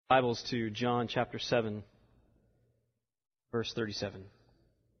Bibles to John chapter 7, verse 37.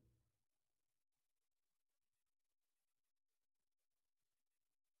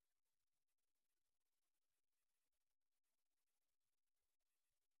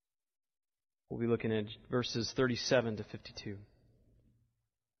 We'll be looking at verses 37 to 52.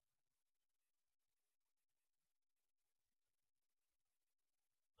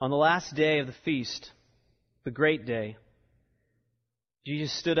 On the last day of the feast, the great day,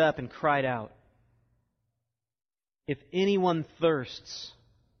 Jesus stood up and cried out, "If anyone thirsts,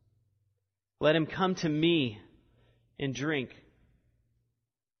 let him come to me and drink.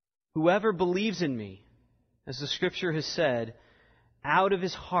 Whoever believes in me, as the Scripture has said, out of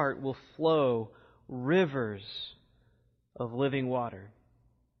his heart will flow rivers of living water."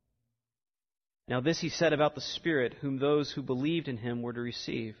 Now this he said about the Spirit, whom those who believed in him were to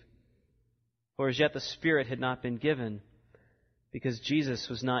receive. For as yet the Spirit had not been given, because Jesus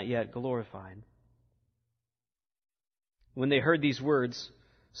was not yet glorified. When they heard these words,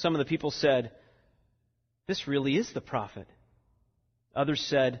 some of the people said, "This really is the prophet." Others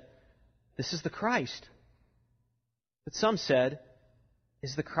said, "This is the Christ." But some said,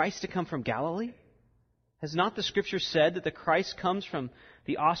 "Is the Christ to come from Galilee? Has not the Scripture said that the Christ comes from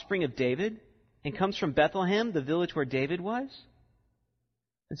the offspring of David and comes from Bethlehem, the village where David was?"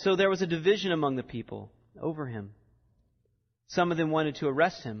 And so there was a division among the people over him. Some of them wanted to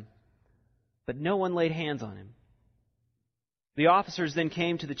arrest him, but no one laid hands on him. The officers then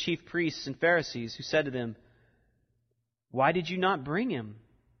came to the chief priests and Pharisees, who said to them, "Why did you not bring him?"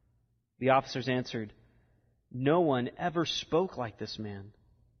 The officers answered, "No one ever spoke like this man."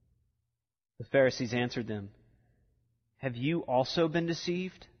 The Pharisees answered them, "Have you also been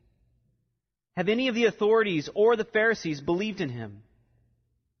deceived? Have any of the authorities or the Pharisees believed in him?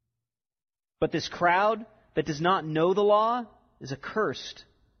 But this crowd that does not know the law is accursed."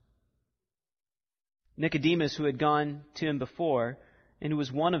 Nicodemus, who had gone to him before, and who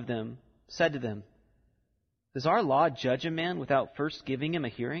was one of them, said to them, "Does our law judge a man without first giving him a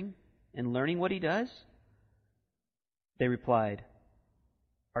hearing and learning what he does?" They replied,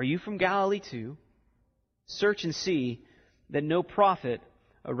 "Are you from Galilee too? Search and see that no prophet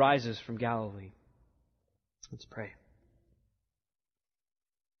arises from Galilee." Let's pray.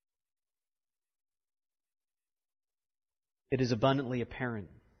 It is abundantly apparent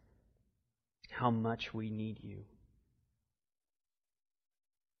how much we need you.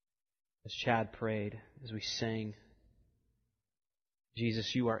 As Chad prayed, as we sang,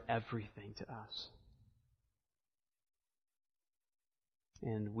 Jesus, you are everything to us.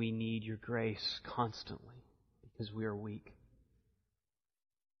 And we need your grace constantly because we are weak.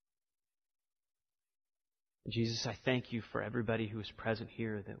 Jesus, I thank you for everybody who is present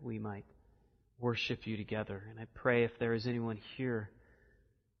here, that we might worship you together. And I pray if there is anyone here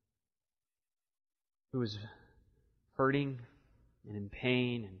who is hurting and in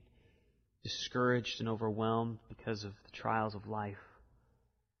pain and discouraged and overwhelmed because of the trials of life,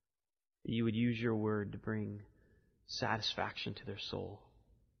 that you would use your word to bring satisfaction to their soul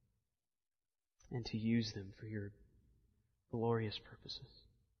and to use them for your glorious purposes.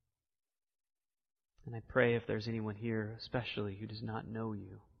 And I pray if there's anyone here, especially who does not know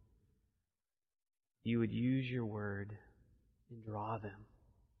you, you would use your word and draw them.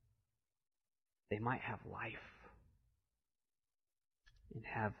 They might have life and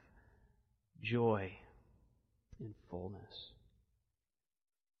have joy and fullness.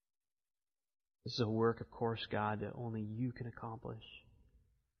 This is a work, of course, God, that only you can accomplish.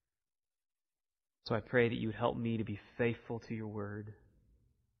 So I pray that you would help me to be faithful to your word,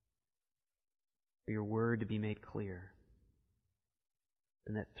 for your word to be made clear,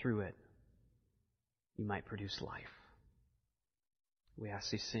 and that through it you might produce life. We ask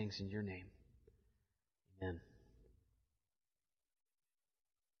these things in your name. Amen.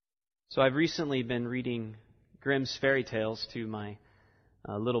 So I've recently been reading Grimm's fairy tales to my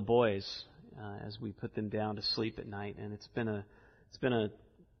little boys as we put them down to sleep at night, and it's been a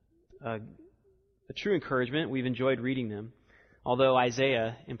true encouragement. We've enjoyed reading them, although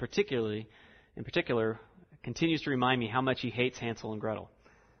Isaiah in particular continues to remind me how much he hates Hansel and Gretel.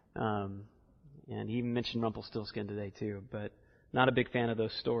 And he even mentioned Rumpelstiltskin today too, but not a big fan of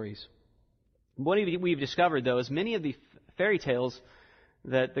those stories. What we've discovered, though, is many of the fairy tales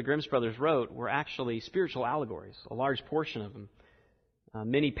that the Grimm's brothers wrote were actually spiritual allegories, a large portion of them,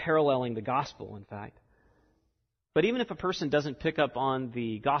 many paralleling the gospel, in fact. But even if a person doesn't pick up on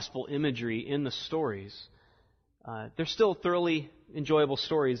the gospel imagery in the stories, they're still thoroughly enjoyable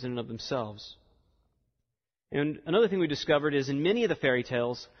stories in and of themselves. And another thing we discovered is in many of the fairy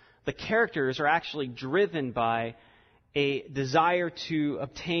tales, the characters are actually driven by a desire to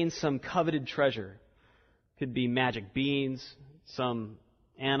obtain some coveted treasure. Could be magic beans, some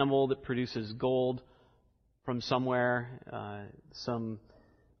animal that produces gold from somewhere, some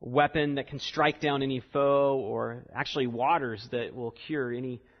weapon that can strike down any foe, or actually waters that will cure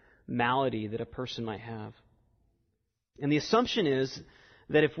any malady that a person might have. And the assumption is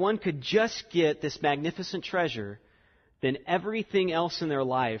that if one could just get this magnificent treasure, then everything else in their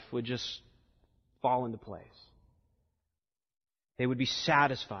life would just fall into place. They would be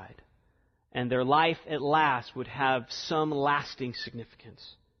satisfied, and their life at last would have some lasting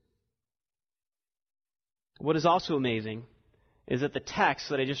significance. What is also amazing is that the text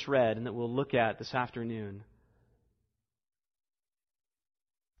that I just read and that we'll look at this afternoon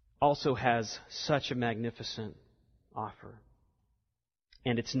also has such a magnificent offer.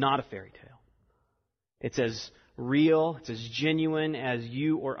 And it's not a fairy tale. It's as real, it's as genuine as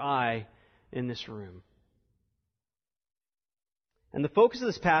you or I in this room. And the focus of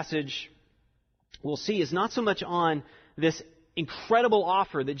this passage, we'll see, is not so much on this incredible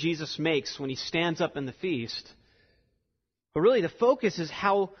offer that Jesus makes when he stands up in the feast, but really the focus is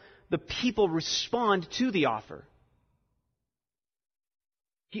how the people respond to the offer.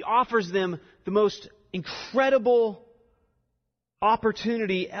 He offers them the most incredible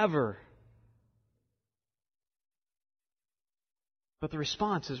opportunity ever. But the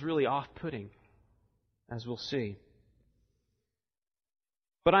response is really off-putting, as we'll see.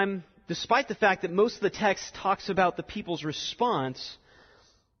 But despite the fact that most of the text talks about the people's response,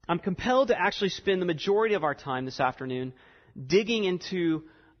 I'm compelled to actually spend the majority of our time this afternoon digging into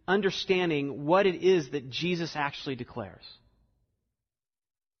understanding what it is that Jesus actually declares.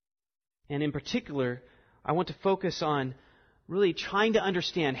 And in particular, I want to focus on really trying to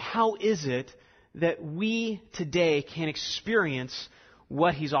understand how is it that we today can experience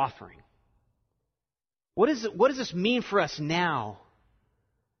what he's offering. What does this mean for us now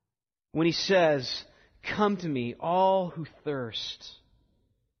when he says, "Come to me, all who thirst,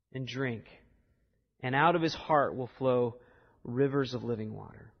 and drink, and out of his heart will flow rivers of living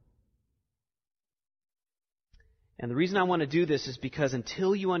water"? And the reason I want to do this is because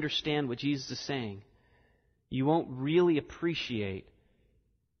until you understand what Jesus is saying, you won't really appreciate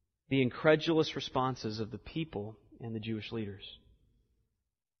the incredulous responses of the people and the Jewish leaders.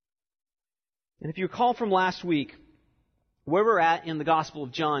 And if you recall from last week, where we're at in the Gospel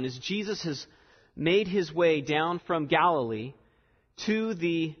of John is Jesus has made his way down from Galilee to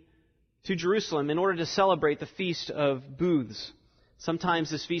Jerusalem in order to celebrate the Feast of Booths. Sometimes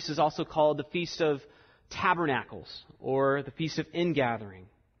this feast is also called the Feast of Tabernacles or the Feast of Ingathering.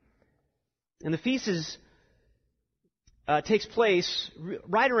 And the feast takes place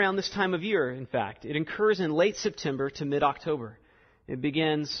right around this time of year, in fact. It occurs in late September to mid-October. It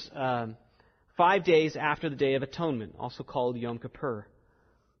begins 5 days after the Day of Atonement, also called Yom Kippur.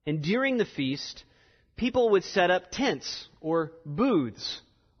 And during the feast, people would set up tents or booths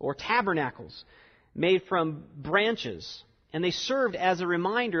or tabernacles made from branches. And they served as a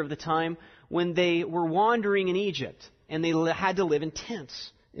reminder of the time when they were wandering in Egypt and they had to live in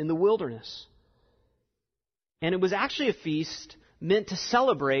tents in the wilderness. And it was actually a feast meant to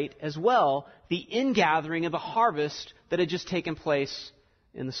celebrate as well the ingathering of a harvest that had just taken place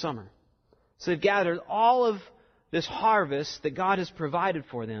in the summer. So they've gathered all of this harvest that God has provided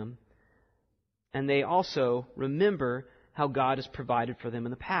for them, and they also remember how God has provided for them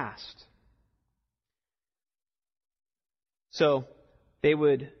in the past. So they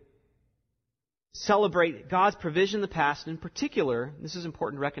would celebrate God's provision in the past. In particular, this is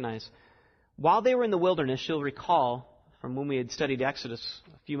important to recognize, while they were in the wilderness, you'll recall from when we had studied Exodus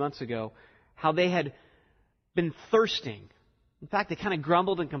a few months ago, how they had been thirsting. In fact, they kind of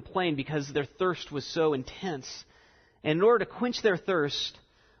grumbled and complained because their thirst was so intense. And in order to quench their thirst,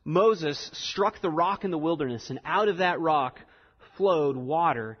 Moses struck the rock in the wilderness, and out of that rock flowed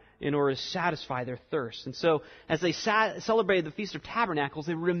water in order to satisfy their thirst. And so, as they celebrated the Feast of Tabernacles,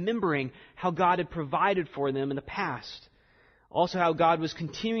 they were remembering how God had provided for them in the past. Also, how God was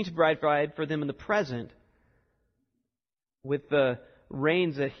continuing to provide for them in the present with the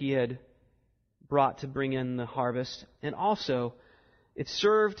rains that he had brought to bring in the harvest. And also, it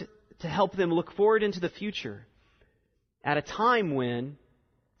served to help them look forward into the future at a time when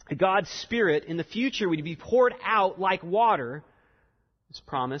God's Spirit in the future would be poured out like water, as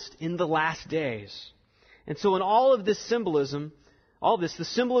promised, in the last days. And so in all of this symbolism, the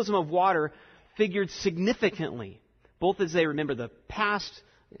symbolism of water figured significantly, both as they remember the past,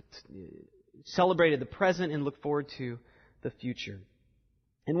 celebrated the present, and look forward to the future.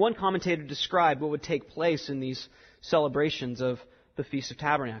 And one commentator described what would take place in these celebrations of the Feast of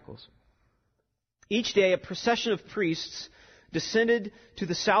Tabernacles. Each day, a procession of priests descended to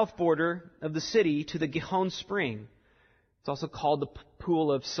the south border of the city to the Gihon spring. It's also called the Pool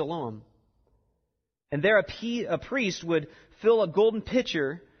of Siloam. And there a priest would fill a golden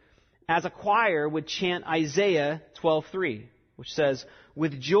pitcher as a choir would chant Isaiah 12:3, which says,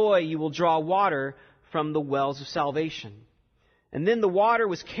 "With joy you will draw water from the wells of salvation." And then the water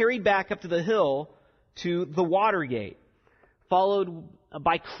was carried back up to the hill to the water gate, followed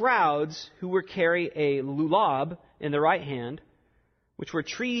by crowds who would carry a lulab in their right hand, which were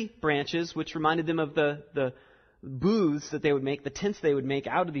tree branches, which reminded them of the booths that they would make, the tents they would make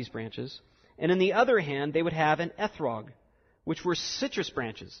out of these branches. And in the other hand, they would have an ethrog, which were citrus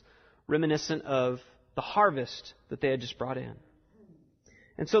branches, reminiscent of the harvest that they had just brought in.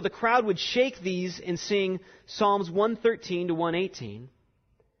 And so the crowd would shake these and sing Psalms 113 to 118.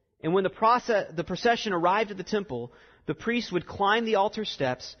 And when the procession arrived at the temple, the priest would climb the altar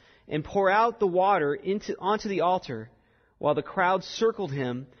steps and pour out the water onto the altar while the crowd circled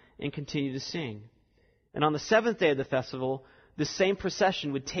him and continued to sing. And on the seventh day of the festival, the same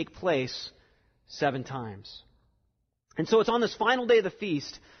procession would take place 7 times. And so it's on this final day of the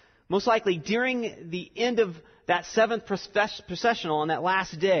feast, most likely during the end of that 7th processional on that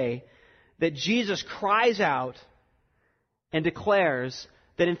last day, that Jesus cries out and declares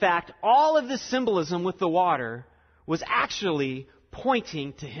that in fact all of this symbolism with the water was actually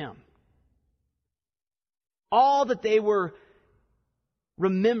pointing to Him. All that they were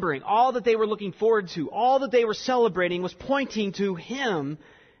remembering, all that they were looking forward to, all that they were celebrating was pointing to Him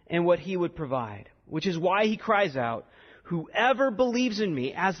and what He would provide. Which is why He cries out, "Whoever believes in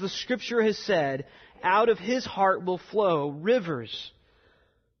me, as the Scripture has said, out of his heart will flow rivers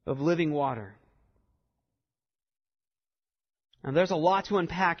of living water." Now there's a lot to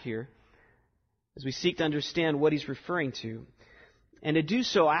unpack here as we seek to understand what He's referring to. And to do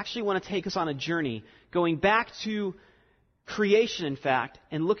so, I actually want to take us on a journey, going back to creation, in fact,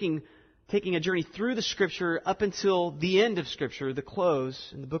 and taking a journey through the Scripture up until the end of Scripture, the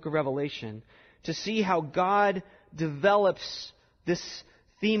close in the book of Revelation, to see how God develops this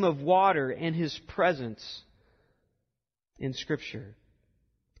theme of water and His presence in Scripture.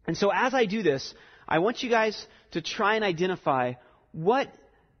 And so as I do this, I want you guys to try and identify, what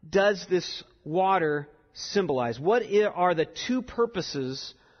does this water symbolize? What are the two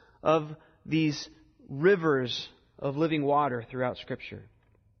purposes of these rivers of living water throughout Scripture?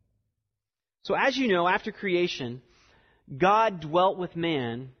 So as you know, after creation, God dwelt with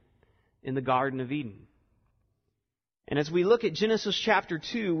man in the Garden of Eden. And as we look at Genesis chapter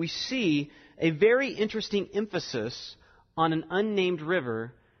 2, we see a very interesting emphasis on an unnamed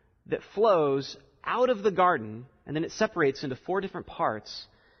river that flows out of the garden, and then it separates into 4 different parts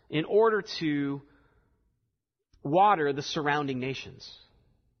in order to water the surrounding nations,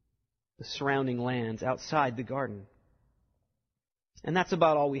 the surrounding lands outside the garden. And that's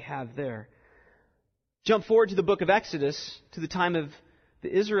about all we have there. Jump forward to the book of Exodus, to the time of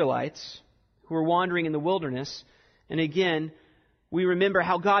the Israelites who were wandering in the wilderness. And again, we remember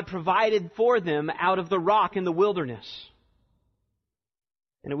how God provided for them out of the rock in the wilderness.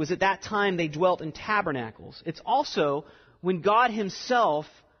 And it was at that time they dwelt in tabernacles. It's also when God Himself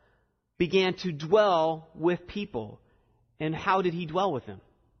began to dwell with people. And how did He dwell with them?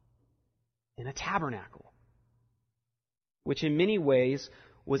 In a tabernacle, which in many ways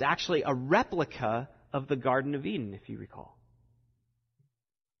was actually a replica of the Garden of Eden, if you recall.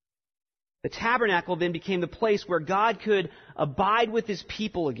 The tabernacle then became the place where God could abide with His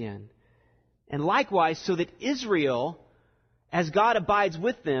people again. And likewise, so that Israel, as God abides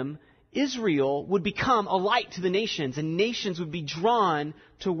with them, Israel would become a light to the nations, and nations would be drawn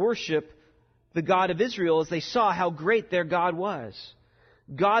to worship the God of Israel as they saw how great their God was.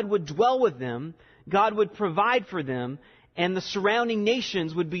 God would dwell with them, God would provide for them, and the surrounding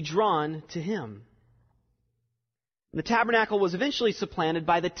nations would be drawn to Him. The tabernacle was eventually supplanted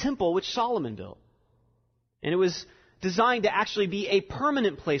by the temple which Solomon built. And it was designed to actually be a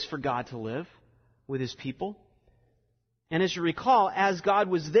permanent place for God to live with His people. And as you recall, as God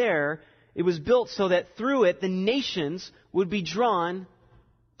was there, it was built so that through it the nations would be drawn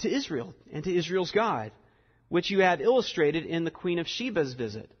to Israel and to Israel's God, which you have illustrated in the Queen of Sheba's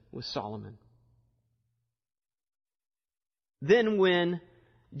visit with Solomon. Then when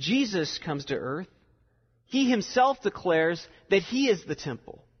Jesus comes to earth, He Himself declares that He is the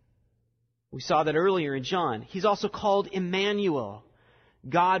temple. We saw that earlier in John. He's also called Emmanuel,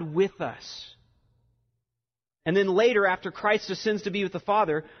 God with us. And then later, after Christ ascends to be with the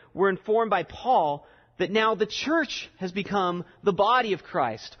Father, we're informed by Paul that now the church has become the body of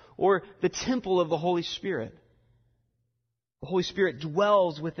Christ, or the temple of the Holy Spirit. The Holy Spirit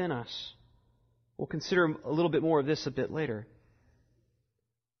dwells within us. We'll consider a little bit more of this a bit later.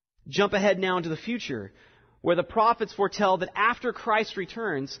 Jump ahead now into the future, where the prophets foretell that after Christ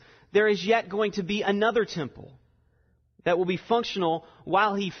returns, there is yet going to be another temple that will be functional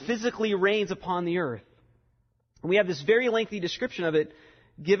while He physically reigns upon the earth. And we have this very lengthy description of it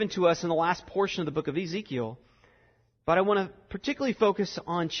given to us in the last portion of the book of Ezekiel. But I want to particularly focus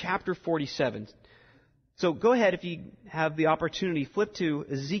on chapter 47. So go ahead, if you have the opportunity, flip to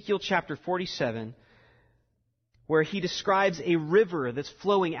Ezekiel chapter 47, where he describes a river that's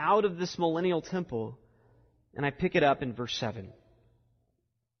flowing out of this millennial temple. And I pick it up in verse 7.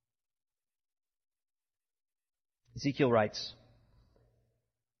 Ezekiel writes,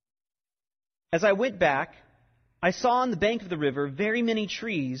 "As I went back, I saw on the bank of the river very many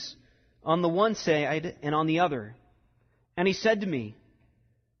trees on the one side and on the other. And he said to me,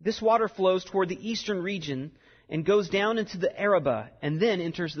 'This water flows toward the eastern region and goes down into the Arabah and then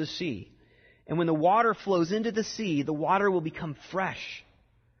enters the sea. And when the water flows into the sea, the water will become fresh.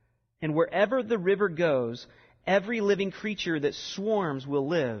 And wherever the river goes, every living creature that swarms will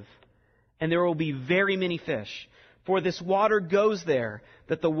live. And there will be very many fish. For this water goes there,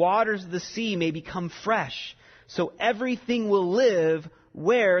 that the waters of the sea may become fresh. So everything will live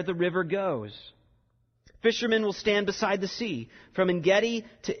where the river goes. Fishermen will stand beside the sea, from En-Gedi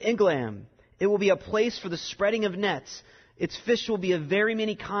to Englam. It will be a place for the spreading of nets. Its fish will be of very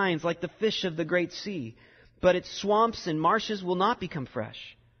many kinds, like the fish of the great sea. But its swamps and marshes will not become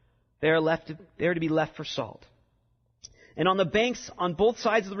fresh. They are to be left for salt. And on the banks on both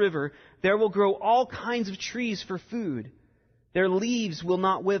sides of the river, there will grow all kinds of trees for food. Their leaves will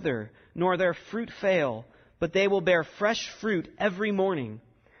not wither, nor their fruit fail, but they will bear fresh fruit every morning,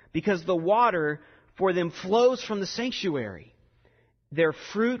 because the water for them flows from the sanctuary. Their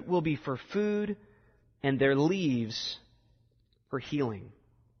fruit will be for food, and their leaves for healing.'"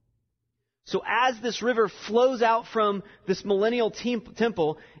 So as this river flows out from this millennial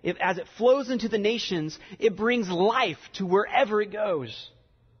temple, as it flows into the nations, it brings life to wherever it goes.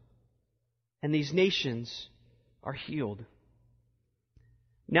 And these nations are healed.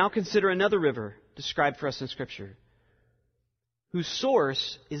 Now consider another river described for us in Scripture, whose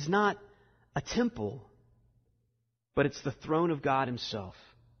source is not a temple, but it's the throne of God Himself.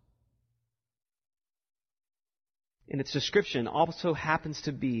 And its description also happens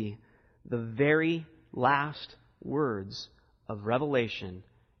to be the very last words of Revelation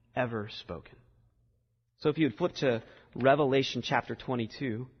ever spoken. So if you would flip to Revelation chapter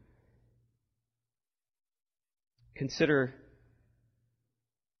 22, consider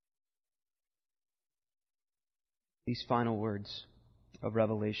these final words of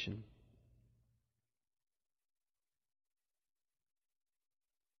Revelation.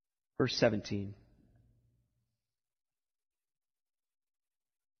 Verse 17.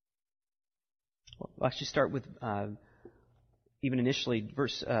 Well, actually start with even initially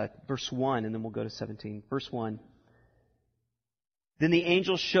verse 1, and then we'll go to 17. Verse 1. "Then the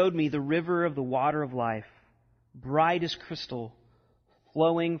angel showed me the river of the water of life, bright as crystal,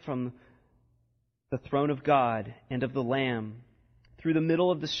 flowing from the throne of God and of the Lamb, through the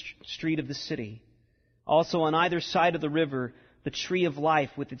middle of the street of the city. Also on either side of the river, the tree of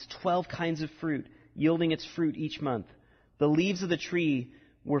life with its 12 kinds of fruit, yielding its fruit each month. The leaves of the tree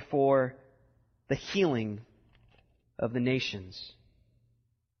were for the healing of the nations."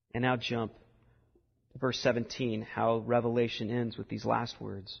 And now jump to verse 17, how Revelation ends with these last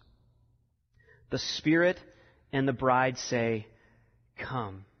words. "The Spirit and the bride say,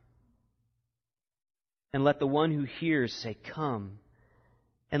 'Come.' And let the one who hears say, 'Come.'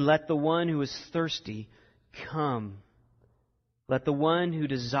 And let the one who is thirsty come. Let the one who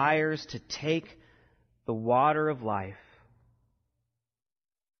desires to take the water of life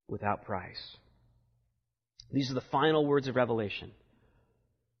without price." These are the final words of Revelation.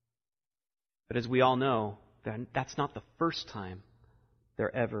 But as we all know, that's not the first time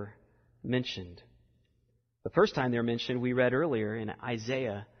they're ever mentioned. The first time they're mentioned, we read earlier in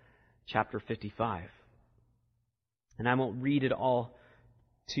Isaiah chapter 55. And I won't read it all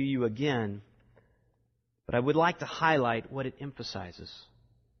to you again, but I would like to highlight what it emphasizes.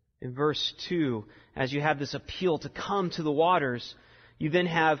 In verse 2, as you have this appeal to come to the waters, you then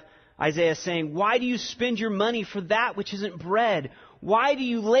have Isaiah saying, "Why do you spend your money for that which isn't bread? Why do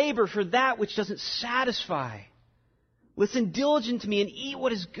you labor for that which doesn't satisfy? Listen diligently to me and eat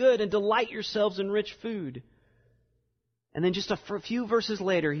what is good and delight yourselves in rich food." And then just a few verses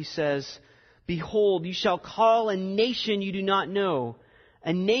later, he says, "Behold, you shall call a nation you do not know.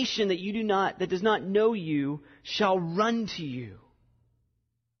 A nation that does not know you shall run to you.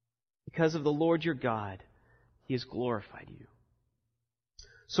 Because of the Lord your God, He has glorified you."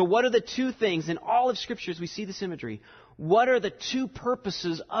 So what are the two things? In all of Scriptures we see this imagery. What are the two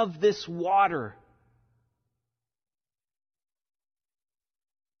purposes of this water?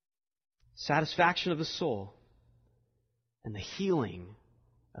 Satisfaction of the soul and the healing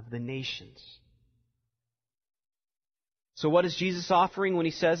of the nations. So what is Jesus offering when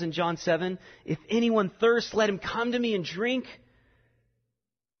he says in John 7, if anyone thirsts, let him come to me and drink?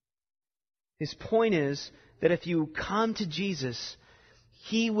 His point is that if you come to Jesus,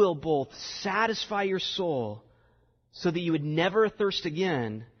 He will both satisfy your soul so that you would never thirst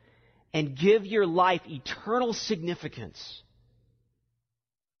again and give your life eternal significance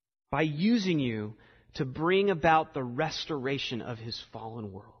by using you to bring about the restoration of His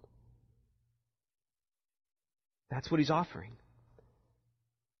fallen world. That's what He's offering.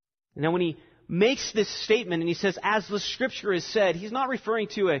 And now when He makes this statement and He says, as the Scripture has said, He's not referring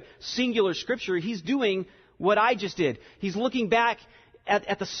to a singular Scripture. He's doing what I just did. He's looking back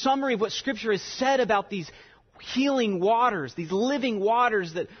at the summary of what Scripture has said about these healing waters, these living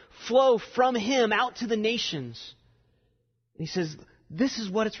waters that flow from Him out to the nations. And He says, this is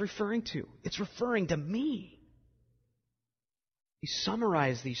what it's referring to. It's referring to me. He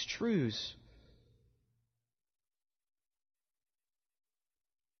summarized these truths.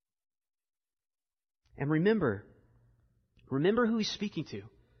 And remember who He's speaking to.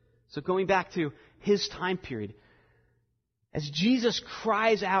 So going back to His time period, as Jesus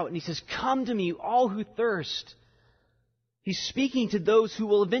cries out and He says, come to me, all who thirst, He's speaking to those who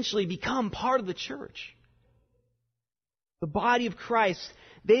will eventually become part of the church. The body of Christ,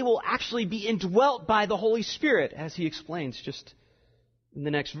 they will actually be indwelt by the Holy Spirit, as He explains just in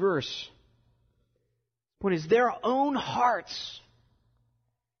the next verse. The point is, their own hearts.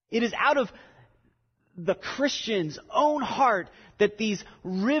 It is out of the Christian's own heart that these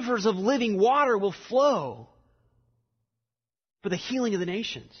rivers of living water will flow for the healing of the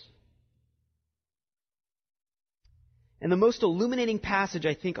nations. And the most illuminating passage,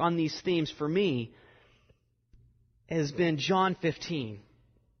 I think, on these themes for me has been John 15,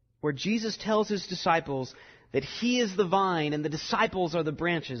 where Jesus tells His disciples that He is the vine and the disciples are the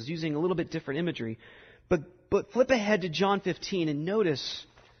branches, using a little bit different imagery. But flip ahead to John 15 and notice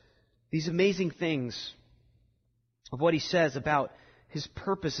these amazing things of what He says about His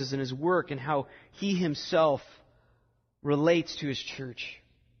purposes and His work and how He Himself relates to His church.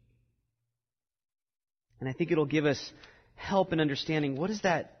 And I think it'll give us help in understanding what does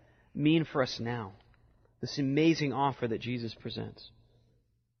that mean for us now, this amazing offer that Jesus presents.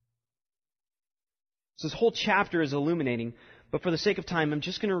 So this whole chapter is illuminating, but for the sake of time, I'm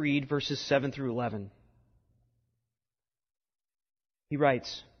just going to read verses 7 through 11. He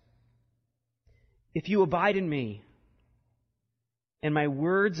writes, if you abide in me, and my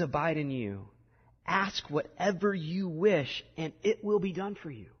words abide in you, ask whatever you wish, and it will be done for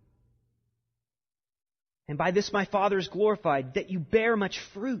you. And by this my Father is glorified, that you bear much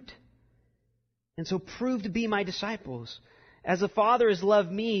fruit, and so prove to be my disciples. As the Father has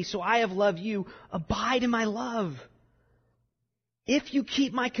loved me, so I have loved you. Abide in my love. If you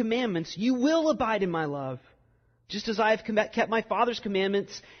keep my commandments, you will abide in my love, just as I have kept my Father's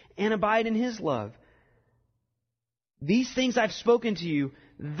commandments and abide in His love. These things I've spoken to you,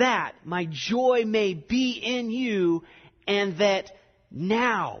 that my joy may be in you, and that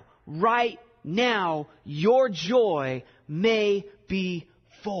now, right now, your joy may be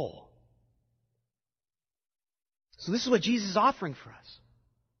full. So this is what Jesus is offering for us.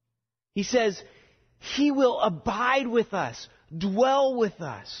 He says, He will abide with us, dwell with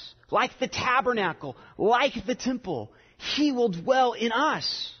us, like the tabernacle, like the temple. He will dwell in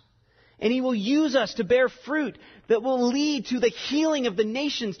us. And He will use us to bear fruit that will lead to the healing of the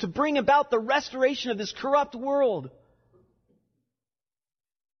nations, to bring about the restoration of this corrupt world.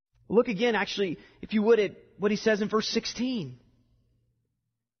 Look again, actually, if you would, at what He says in verse 16.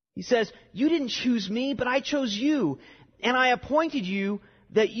 He says, you didn't choose me, but I chose you, and I appointed you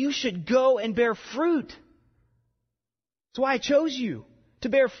that you should go and bear fruit. That's why I chose you, to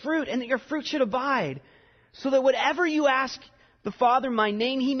bear fruit, and that your fruit should abide, so that whatever you ask the Father in my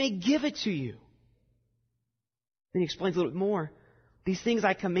name, He may give it to you. Then He explains a little bit more. These things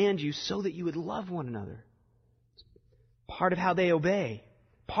I command you so that you would love one another. It's part of how they obey.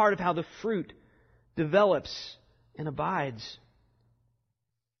 Part of how the fruit develops and abides.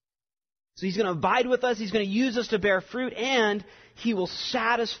 So He's going to abide with us. He's going to use us to bear fruit. And He will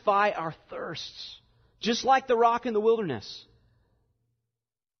satisfy our thirsts. Just like the rock in the wilderness.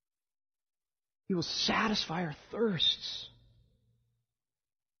 He will satisfy our thirsts.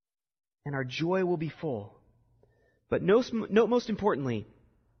 And our joy will be full. But note most importantly,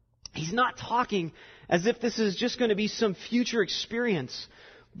 He's not talking as if this is just going to be some future experience.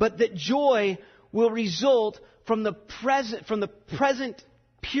 but that joy will result from the present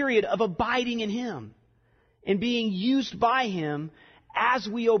period of abiding in Him and being used by Him as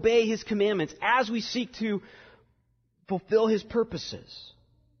we obey His commandments, as we seek to fulfill His purposes.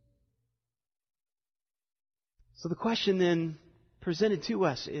 So the question then presented to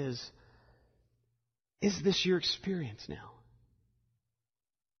us is this your experience now?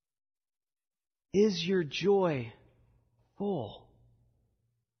 Is your joy full?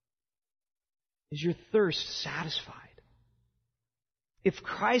 Is your thirst satisfied? If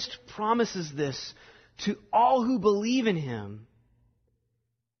Christ promises this to all who believe in Him,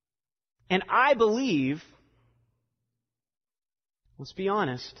 and I believe, let's be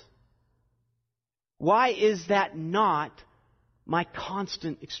honest, why is that not my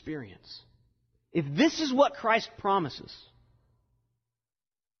constant experience? If this is what Christ promises,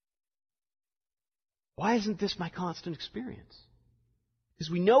 why isn't this my constant experience?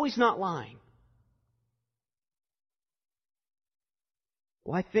 Because we know He's not lying.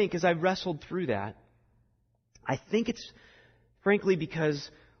 Well, I think as I wrestled through that, I think it's frankly because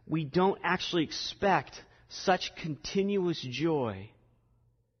we don't actually expect such continuous joy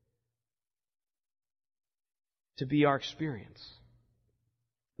to be our experience.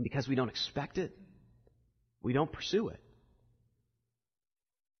 And because we don't expect it, we don't pursue it.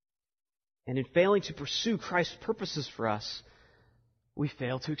 And in failing to pursue Christ's purposes for us, we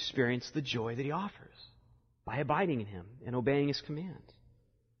fail to experience the joy that He offers by abiding in Him and obeying His commands.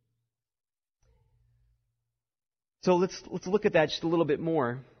 So let's look at that just a little bit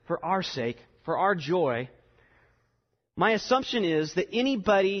more for our sake, for our joy. My assumption is that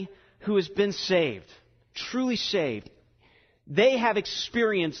anybody who has been saved, truly saved, they have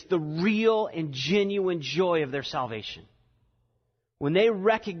experienced the real and genuine joy of their salvation. When they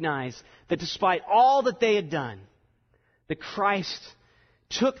recognize that despite all that they had done, that Christ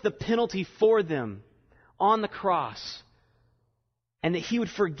took the penalty for them on the cross, and that He would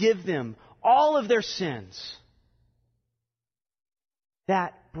forgive them all of their sins,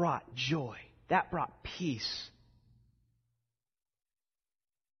 that brought joy. That brought peace.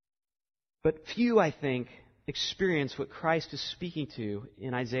 But few, I think, experience what Christ is speaking to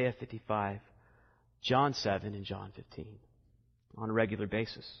in Isaiah 55, John 7, and John 15 on a regular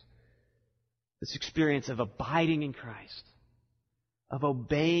basis. This experience of abiding in Christ, of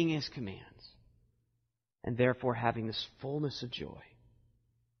obeying His commands, and therefore having this fullness of joy.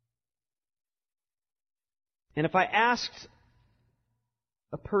 And if I asked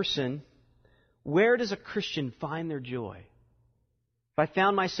a person, where does a Christian find their joy? If I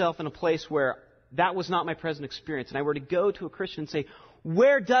found myself in a place where that was not my present experience, and I were to go to a Christian and say,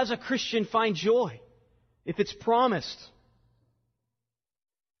 where does a Christian find joy if it's promised?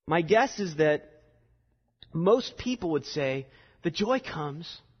 My guess is that most people would say the joy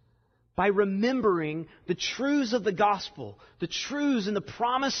comes by remembering the truths of the gospel, the truths and the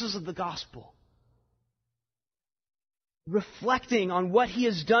promises of the gospel. Reflecting on what He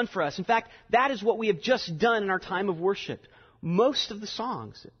has done for us. In fact, that is what we have just done in our time of worship. Most of the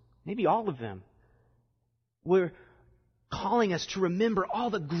songs, maybe all of them, were calling us to remember all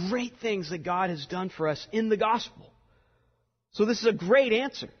the great things that God has done for us in the gospel. So this is a great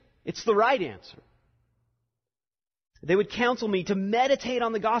answer. It's the right answer. They would counsel me to meditate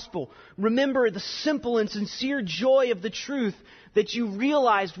on the gospel. Remember the simple and sincere joy of the truth that you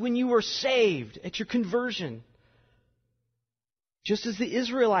realized when you were saved at your conversion. Just as the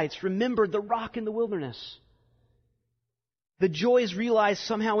Israelites remembered the rock in the wilderness. The joy is realized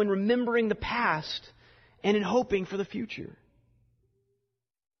somehow in remembering the past and in hoping for the future.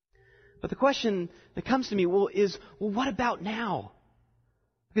 But the question that comes to me is, what about now?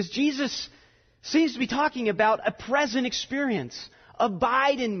 Because Jesus seems to be talking about a present experience.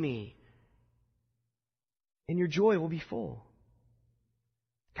 Abide in me, and your joy will be full.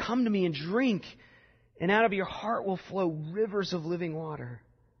 Come to me and drink, and out of your heart will flow rivers of living water.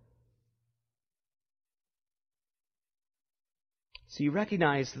 So you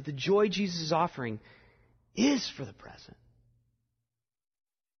recognize that the joy Jesus is offering is for the present.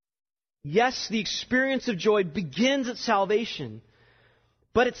 Yes, the experience of joy begins at salvation,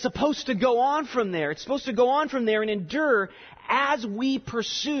 but it's supposed to go on from there. It's supposed to go on from there and endure as we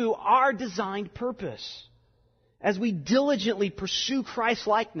pursue our designed purpose. As we diligently pursue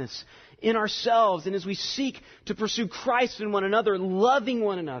Christ-likeness in ourselves, and as we seek to pursue Christ in one another, loving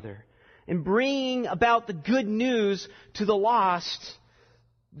one another, and bringing about the good news to the lost,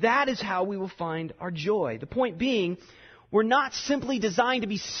 that is how we will find our joy. The point being, we're not simply designed to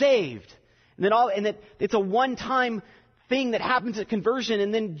be saved, and that it's a one-time thing that happens at conversion,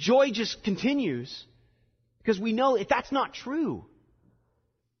 and then joy just continues. Because we know if that's not true.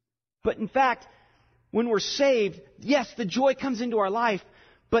 But in fact, when we're saved, yes, the joy comes into our life,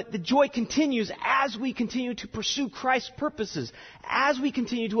 but the joy continues as we continue to pursue Christ's purposes, as we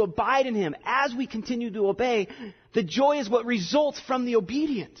continue to abide in Him, as we continue to obey. The joy is what results from the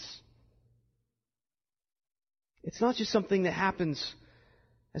obedience. It's not just something that happens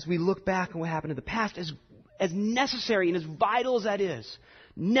as we look back on what happened in the past, as necessary and as vital as that is.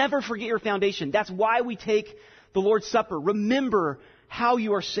 Never forget your foundation. That's why we take the Lord's Supper. Remember how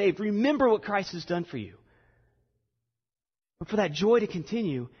you are saved. Remember what Christ has done for you. But for that joy to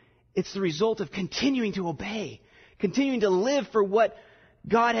continue, it's the result of continuing to obey, continuing to live for what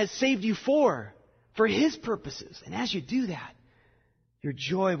God has saved you for His purposes. And as you do that, your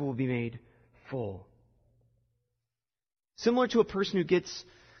joy will be made full. Similar to a person who gets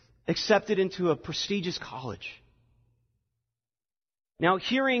accepted into a prestigious college. Now,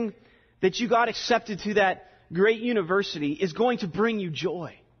 hearing that you got accepted to that great university is going to bring you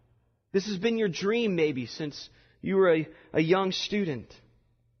joy. This has been your dream maybe since you were a young student.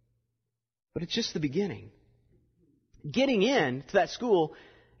 But it's just the beginning. Getting in to that school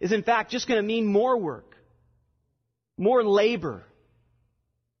is in fact just going to mean more work, more labor,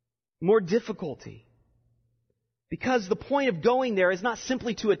 more difficulty. Because the point of going there is not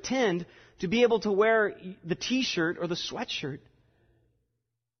simply to attend, to be able to wear the t-shirt or the sweatshirt,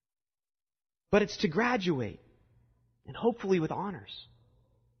 but it's to graduate, and hopefully with honors.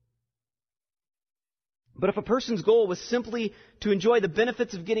 But if a person's goal was simply to enjoy the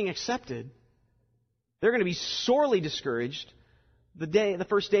benefits of getting accepted, they're going to be sorely discouraged the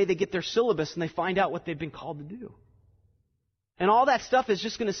first day they get their syllabus and they find out what they've been called to do. And all that stuff is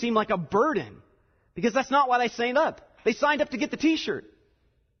just going to seem like a burden, because that's not why they signed up. They signed up to get the t-shirt,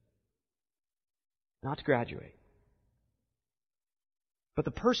 not to graduate. But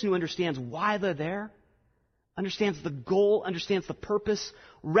the person who understands why they're there, understands the goal, understands the purpose,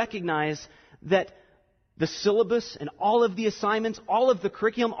 recognize that the syllabus and all of the assignments, all of the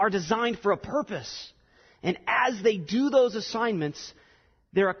curriculum are designed for a purpose. And as they do those assignments,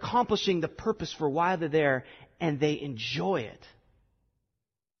 they're accomplishing the purpose for why they're there, and they enjoy it.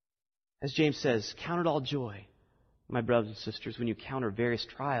 As James says, count it all joy, my brothers and sisters, when you encounter various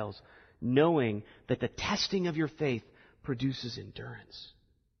trials, knowing that the testing of your faith produces endurance.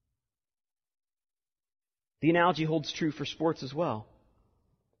 The analogy holds true for sports as well.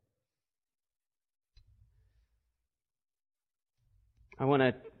 I want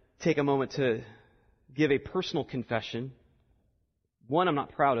to take a moment to give a personal confession. One I'm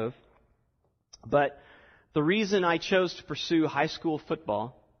not proud of, but the reason I chose to pursue high school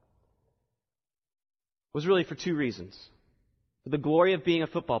football was really for two reasons. For the glory of being a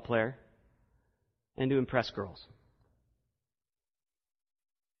football player and to impress girls.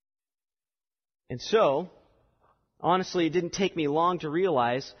 And so, honestly, it didn't take me long to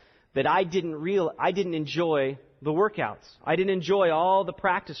realize that I didn't enjoy the workouts. I didn't enjoy all the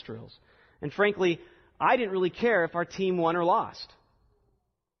practice drills. And frankly, I didn't really care if our team won or lost.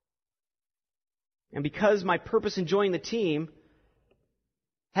 And because my purpose in joining the team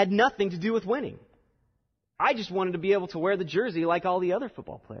had nothing to do with winning, I just wanted to be able to wear the jersey like all the other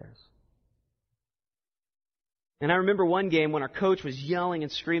football players. And I remember one game when our coach was yelling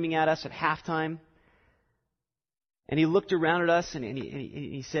and screaming at us at halftime. And he looked around at us and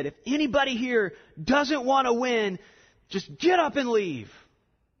he said, if anybody here doesn't want to win, just get up and leave.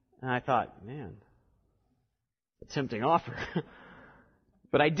 And I thought, man, a tempting offer.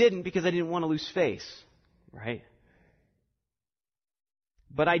 But I didn't, because I didn't want to lose face, right?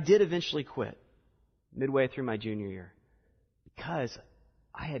 But I did eventually quit midway through my junior year because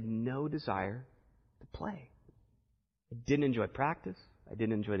I had no desire to play. I didn't enjoy practice. I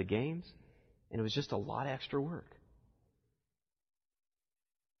didn't enjoy the games. And it was just a lot of extra work.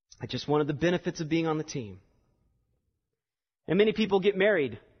 I just wanted the benefits of being on the team. And many people get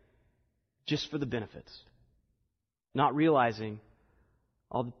married just for the benefits, not realizing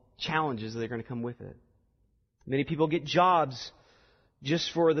all the challenges that are going to come with it. Many people get jobs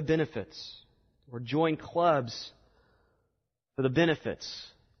just for the benefits, or join clubs for the benefits,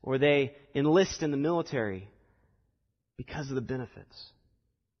 or they enlist in the military because of the benefits.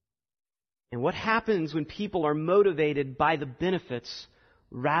 And what happens when people are motivated by the benefits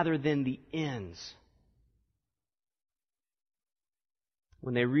rather than the ends?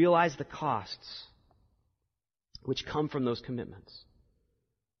 When they realize the costs which come from those commitments,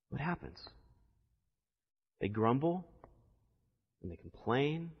 what happens? They grumble and they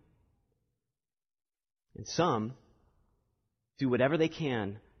complain. And some do whatever they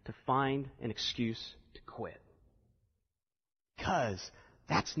can to find an excuse to quit. Because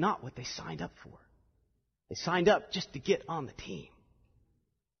that's not what they signed up for. They signed up just to get on the team.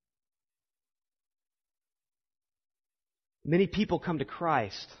 Many people come to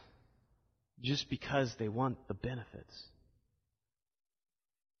Christ just because they want the benefits.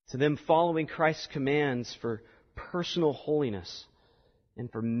 To them, following Christ's commands for personal holiness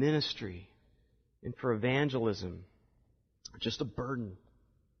and for ministry and for evangelism are just a burden.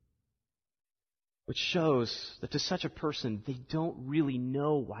 Which shows that to such a person, they don't really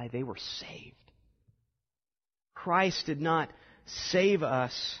know why they were saved. Christ did not save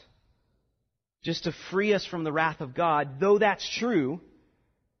us just to free us from the wrath of God, though that's true.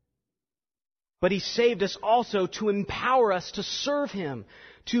 But He saved us also to empower us to serve Him,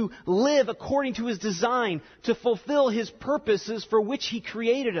 to live according to His design, to fulfill His purposes for which He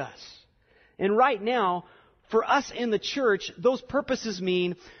created us. And right now, for us in the church, those purposes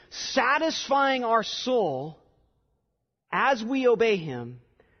mean satisfying our soul as we obey Him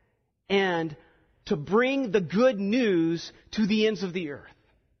and to bring the good news to the ends of the earth.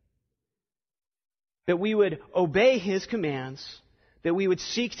 That we would obey His commands, that we would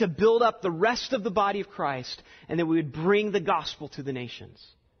seek to build up the rest of the body of Christ, and that we would bring the gospel to the nations.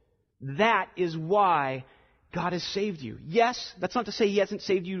 That is why God has saved you. Yes, that's not to say He hasn't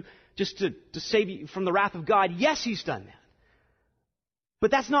saved you just to save you from the wrath of God. Yes, He's done that.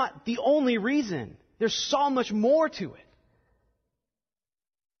 But that's not the only reason. There's so much more to it.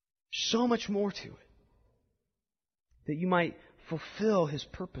 So much more to it. That you might fulfill His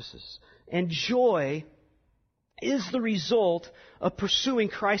purposes. And joy is the result of pursuing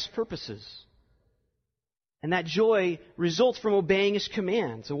Christ's purposes. And that joy results from obeying His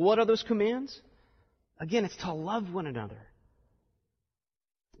commands. So what are those commands? Again, it's to love one another.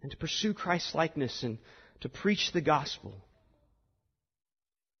 And to pursue Christ's likeness and to preach the gospel.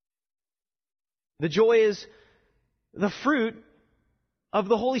 The joy is the fruit of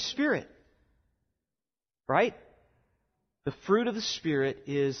the Holy Spirit. Right? The fruit of the Spirit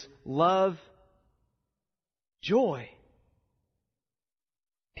is love, joy,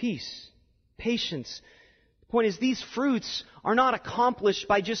 peace, patience. The point is, these fruits are not accomplished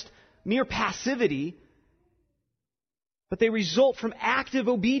by just mere passivity, but they result from active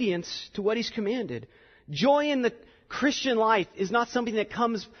obedience to what He's commanded. Joy in the Christian life is not something that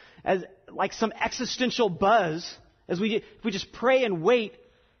comes as like some existential buzz, if we just pray and wait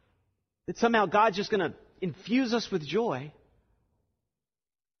that somehow God's just going to infuse us with joy.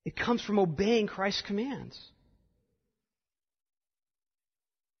 It comes from obeying Christ's commands.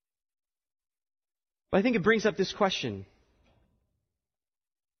 But I think it brings up this question.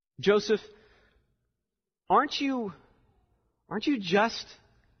 Joseph, aren't you just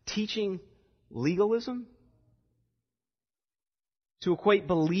teaching legalism? To equate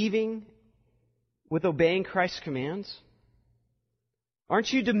believing with obeying Christ's commands?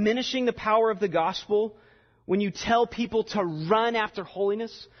 Aren't you diminishing the power of the gospel when you tell people to run after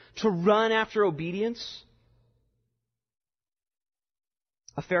holiness, to run after obedience?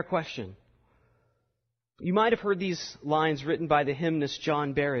 A fair question. You might have heard these lines written by the hymnist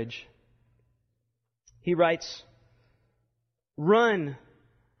John Berridge. He writes, "Run,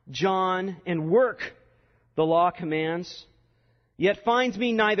 John, and work, the law commands, yet finds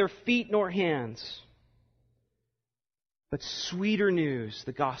me neither feet nor hands. But sweeter news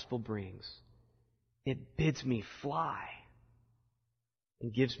the gospel brings. It bids me fly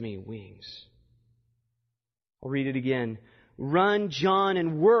and gives me wings." I'll read it again. "Run, John,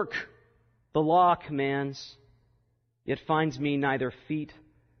 and work, the law commands, yet finds me neither feet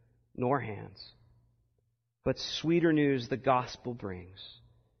nor hands. But sweeter news the gospel brings.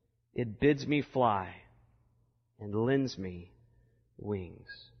 It bids me fly and lends me wings."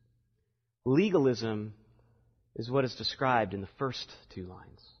 Legalism is what is described in the first two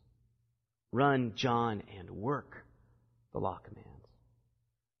lines. Run, John, and work, the law commands.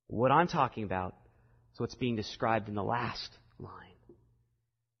 What I'm talking about is what's being described in the last line.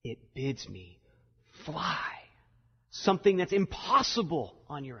 It bids me fly. Something that's impossible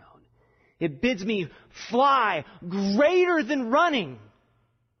on your own. It bids me fly greater than running.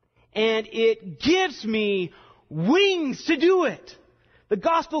 And it gives me wings to do it. The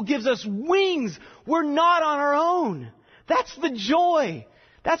gospel gives us wings. We're not on our own. That's the joy.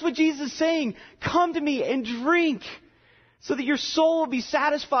 That's what Jesus is saying. Come to me and drink so that your soul will be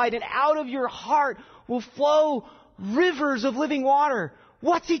satisfied and out of your heart will flow rivers of living water.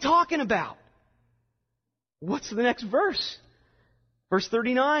 What's He talking about? What's the next verse? Verse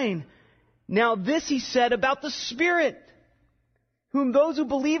 39. "Now this He said about the Spirit, whom those who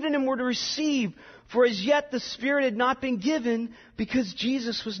believed in Him were to receive. For as yet the Spirit had not been given because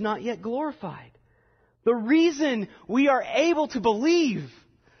Jesus was not yet glorified." The reason we are able to believe,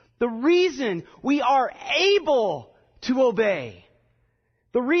 the reason we are able to obey,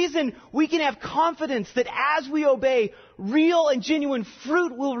 The reason we can have confidence that as we obey, real and genuine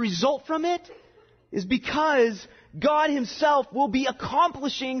fruit will result from it is because God Himself will be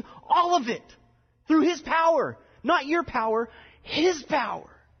accomplishing all of it through His power. Not your power, His power.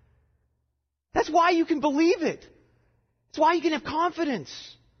 That's why you can believe it. That's why you can have confidence.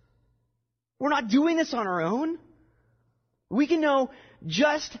 We're not doing this on our own. We can know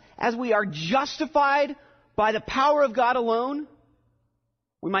just as we are justified by the power of God alone,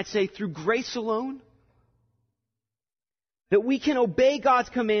 we might say through grace alone, that we can obey God's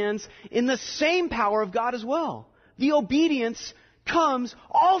commands in the same power of God as well. The obedience comes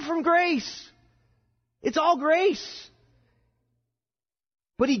all from grace. It's all grace.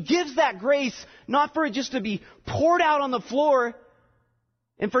 But He gives that grace not for it just to be poured out on the floor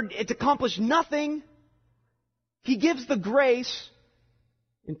and for it to accomplish nothing. He gives the grace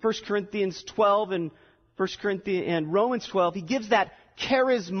in 1 Corinthians 12 and Romans 12. He gives that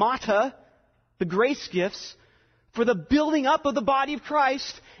charismata, the grace gifts, for the building up of the body of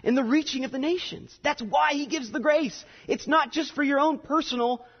Christ and the reaching of the nations. That's why He gives the grace. It's not just for your own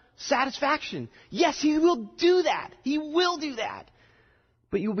personal satisfaction. Yes, He will do that. He will do that.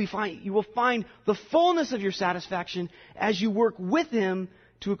 But you will find the fullness of your satisfaction as you work with Him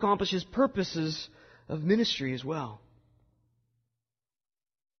to accomplish His purposes of ministry as well.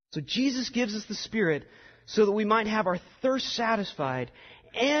 So Jesus gives us the Spirit so that we might have our thirst satisfied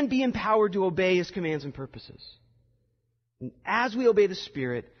and be empowered to obey His commands and purposes. And as we obey the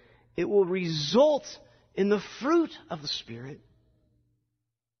Spirit, it will result in the fruit of the Spirit,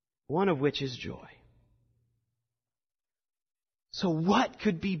 one of which is joy. So what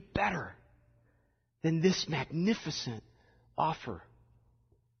could be better than this magnificent offer?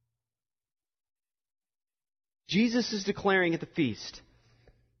 Jesus is declaring at the feast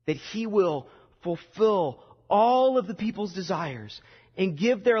that He will fulfill all of the people's desires and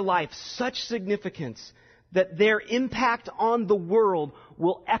give their life such significance that their impact on the world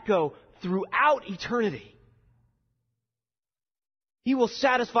will echo throughout eternity. He will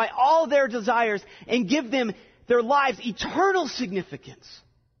satisfy all their desires and give them their lives eternal significance.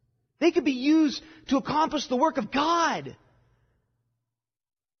 They could be used to accomplish the work of God.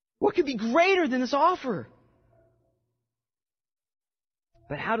 What could be greater than this offer?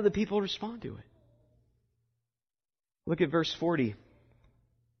 But how do the people respond to it? Look at verse 40.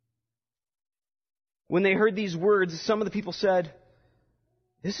 When they heard these words, some of the people said,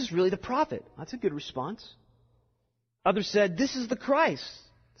 "This is really the prophet." That's a good response. Others said, "This is the Christ."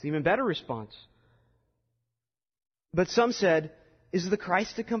 It's an even better response. But some said, "Is the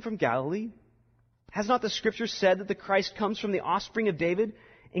Christ to come from Galilee? Has not the Scripture said that the Christ comes from the offspring of David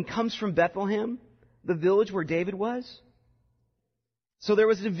and comes from Bethlehem, the village where David was?" So there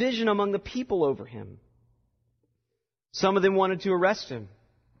was a division among the people over Him. Some of them wanted to arrest Him,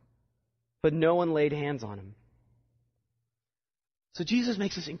 but no one laid hands on Him. So Jesus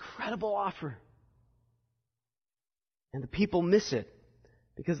makes this incredible offer. And the people miss it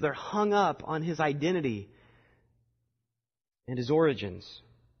because they're hung up on His identity and His origins.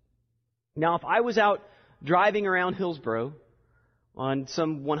 Now, if I was out driving around Hillsboro on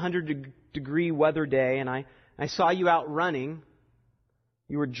some 100-degree weather day and I saw you out running,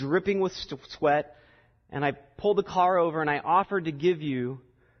 you were dripping with sweat, and I pulled the car over and I offered to give you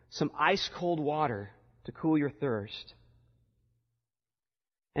some ice-cold water to cool your thirst.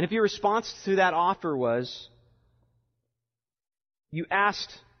 And if your response to that offer was, you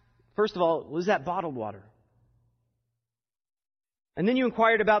asked, first of all, was that bottled water? And then you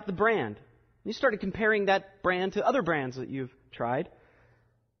inquired about the brand. You started comparing that brand to other brands that you've tried.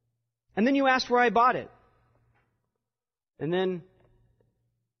 And then you asked where I bought it. And then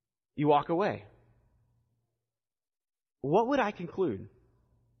you walk away. What would I conclude?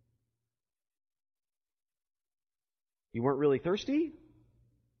 You weren't really thirsty?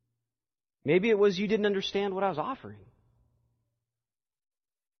 Maybe it was you didn't understand what I was offering.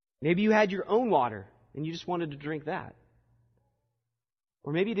 Maybe you had your own water and you just wanted to drink that.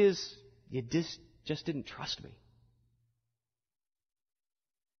 Or maybe it is you just didn't trust me.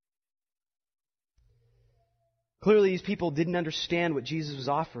 Clearly, these people didn't understand what Jesus was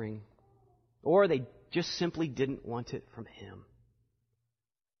offering, or they just simply didn't want it from Him.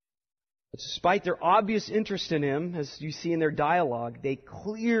 But despite their obvious interest in Him, as you see in their dialogue, they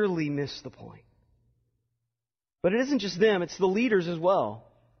clearly miss the point. But it isn't just them, it's the leaders as well.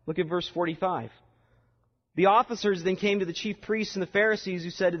 Look at verse 45. The officers then came to the chief priests and the Pharisees, who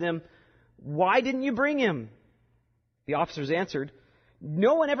said to them, "Why didn't you bring him?" The officers answered,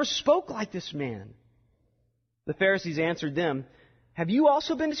 "No one ever spoke like this man." The Pharisees answered them, "Have you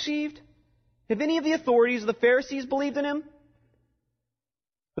also been deceived? Have any of the authorities of the Pharisees believed in him?"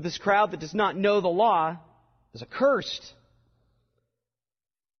 But this crowd that does not know the law is accursed.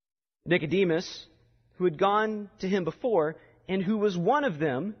 Nicodemus, who had gone to him before, and who was one of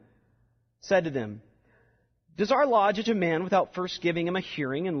them, said to them, "Does our law judge a man without first giving him a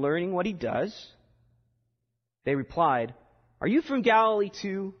hearing and learning what he does?" They replied, "Are you from Galilee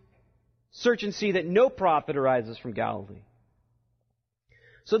too? Search and see that no prophet arises from Galilee."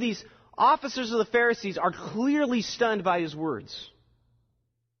 So these officers of the Pharisees are clearly stunned by his words.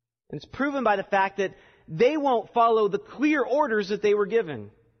 And it's proven by the fact that they won't follow the clear orders that they were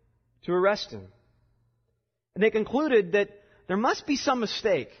given to arrest him. And they concluded that there must be some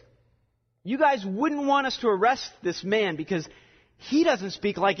mistake. You guys wouldn't want us to arrest this man because he doesn't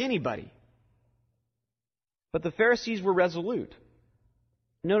speak like anybody. But the Pharisees were resolute.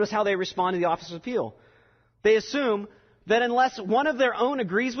 Notice how they respond to the officer's appeal. They assume that unless one of their own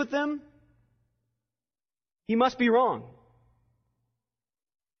agrees with them, he must be wrong.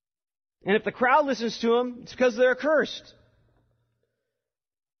 And if the crowd listens to him, it's because they're accursed.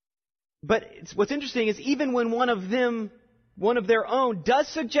 But what's interesting is even when one of their own does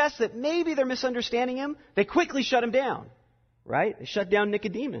suggest that maybe they're misunderstanding him, they quickly shut him down. Right? They shut down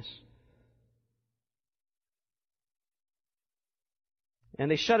Nicodemus. And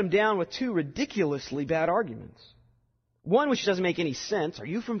they shut him down with two ridiculously bad arguments. One which doesn't make any sense. Are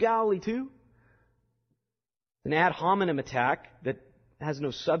you from Galilee too? An ad hominem attack that has no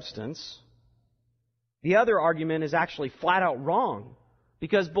substance. The other argument is actually flat out wrong,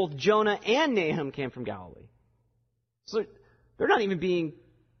 because both Jonah and Nahum came from Galilee. So they're not even being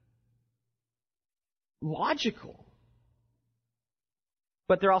logical.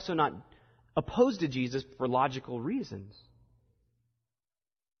 But they're also not opposed to Jesus for logical reasons.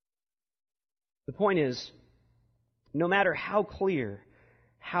 The point is, no matter how clear,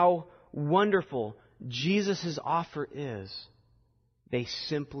 how wonderful Jesus' offer is, they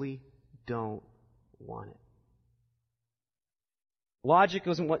simply don't want it. Logic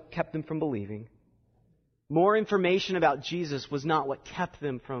wasn't what kept them from believing. More information about Jesus was not what kept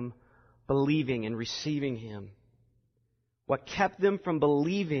them from believing and receiving Him. What kept them from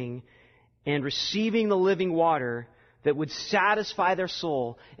believing and receiving the living water that would satisfy their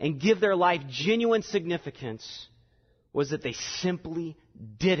soul and give their life genuine significance was that they simply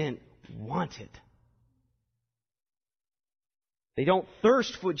didn't want it. They don't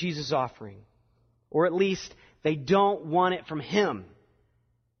thirst for what Jesus is offering. Or at least they don't want it from Him.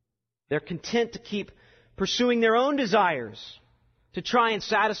 They're content to keep pursuing their own desires to try and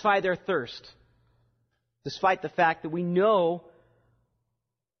satisfy their thirst, despite the fact that we know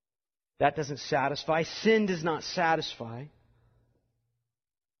that doesn't satisfy. Sin does not satisfy.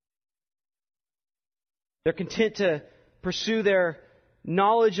 They're content to pursue their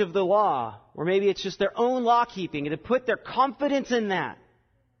knowledge of the law, or maybe it's just their own law keeping, and to put their confidence in that.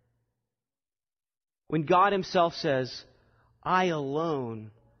 When God Himself says, "I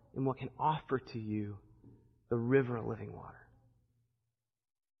alone am what can offer to you the river of living water."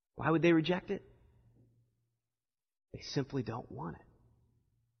 Why would they reject it? They simply don't want it.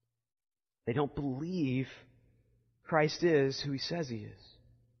 They don't believe Christ is who He says He is.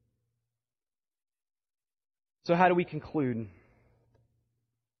 So how do we conclude?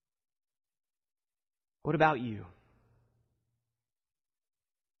 What about you?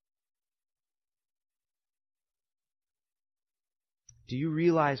 Do you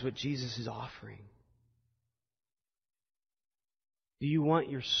realize what Jesus is offering? Do you want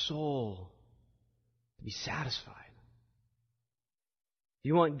your soul to be satisfied? Do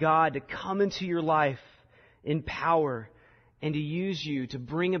you want God to come into your life in power and to use you to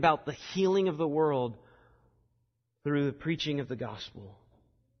bring about the healing of the world through the preaching of the gospel?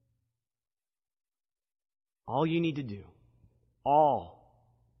 All you need to do, all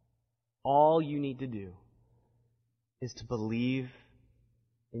you need to do is to believe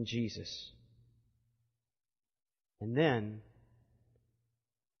in Jesus. And then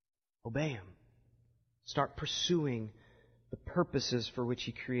obey Him. Start pursuing the purposes for which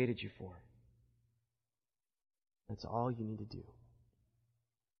He created you for. That's all you need to do.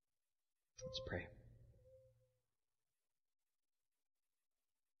 Let's pray.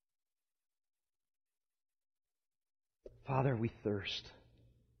 Father, we thirst,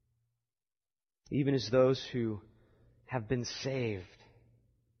 even as those who have been saved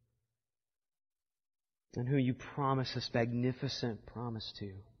and who You promise this magnificent promise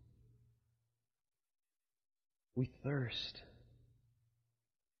to. We thirst.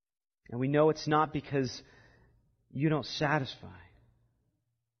 And we know it's not because You don't satisfy.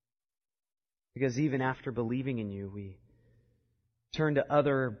 Because even after believing in You, we turn to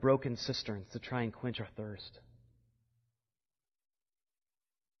other broken cisterns to try and quench our thirst.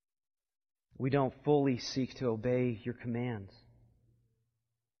 we don't fully seek to obey your commands.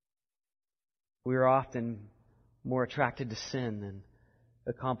 We are often more attracted to sin than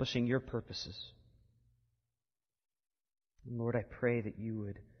accomplishing your purposes. And Lord, I pray that you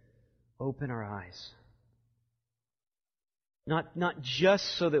would open our eyes. Not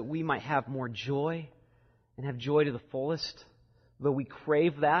just so that we might have more joy and have joy to the fullest, though we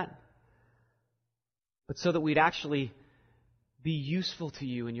crave that, but so that we'd actually be useful to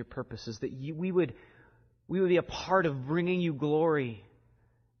you in your purposes, that we would be a part of bringing you glory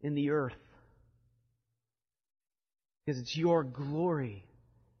in the earth. Because it's your glory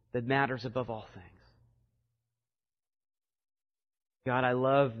that matters above all things. God, I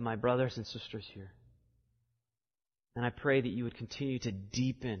love my brothers and sisters here. And I pray that you would continue to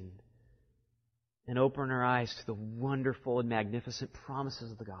deepen and open our eyes to the wonderful and magnificent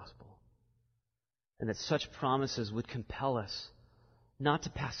promises of the gospel. And that such promises would compel us not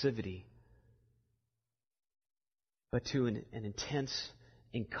to passivity, but to an intense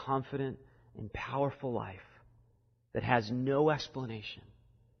and confident and powerful life that has no explanation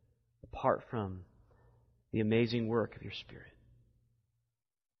apart from the amazing work of your Spirit.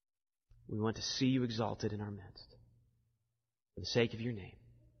 We want to see you exalted in our midst for the sake of your name.